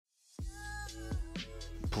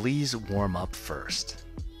please warm up first.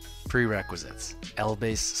 Prerequisites: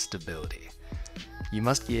 L-base stability. You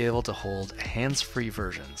must be able to hold hands-free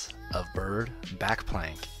versions of bird, back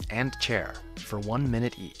plank, and chair for 1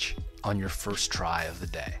 minute each on your first try of the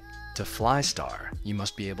day. To fly star, you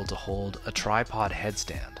must be able to hold a tripod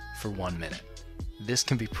headstand for 1 minute. This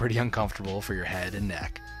can be pretty uncomfortable for your head and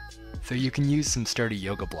neck, so you can use some sturdy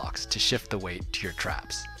yoga blocks to shift the weight to your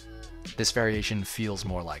traps. This variation feels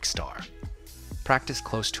more like star. Practice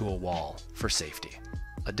close to a wall for safety.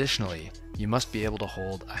 Additionally, you must be able to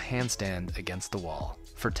hold a handstand against the wall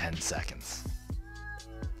for 10 seconds.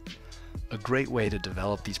 A great way to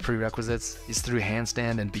develop these prerequisites is through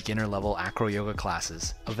handstand and beginner-level acroyoga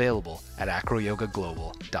classes available at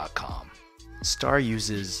acroyogaglobal.com. Star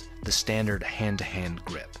uses the standard hand-to-hand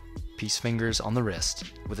grip, peace fingers on the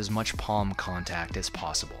wrist with as much palm contact as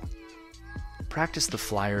possible. Practice the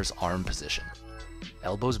flyer's arm position,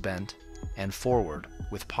 elbows bent and forward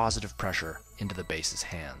with positive pressure into the base's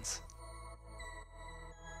hands.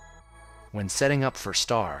 When setting up for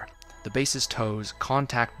star, the base's toes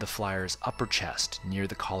contact the flyer's upper chest near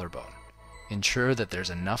the collarbone. Ensure that there's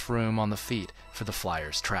enough room on the feet for the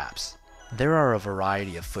flyer's traps. There are a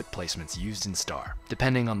variety of foot placements used in star,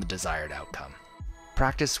 depending on the desired outcome.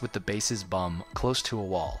 Practice with the base's bum close to a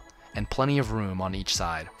wall and plenty of room on each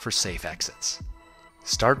side for safe exits.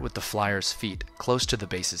 Start with the flyer's feet close to the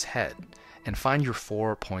base's head and find your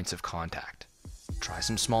 4 points of contact. Try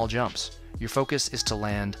some small jumps. Your focus is to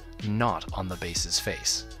land not on the base's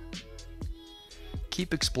face.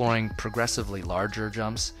 Keep exploring progressively larger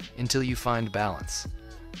jumps until you find balance.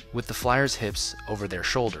 With the flyer's hips over their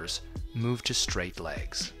shoulders, move to straight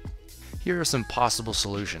legs. Here are some possible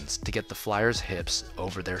solutions to get the flyer's hips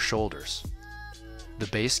over their shoulders. The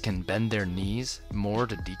base can bend their knees more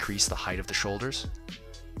to decrease the height of the shoulders.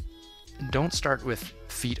 Don't start with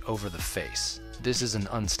feet over the face. This is an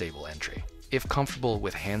unstable entry. If comfortable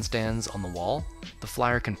with handstands on the wall, the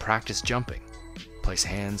flyer can practice jumping. Place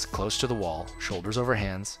hands close to the wall, shoulders over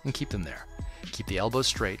hands, and keep them there. Keep the elbows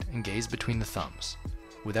straight and gaze between the thumbs.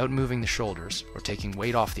 Without moving the shoulders or taking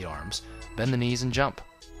weight off the arms, bend the knees and jump.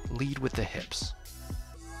 Lead with the hips.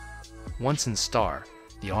 Once in star,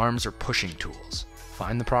 the arms are pushing tools.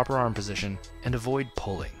 Find the proper arm position and avoid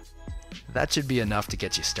pulling. That should be enough to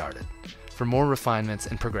get you started. For more refinements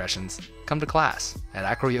and progressions, come to class at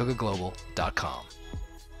acroyogaglobal.com.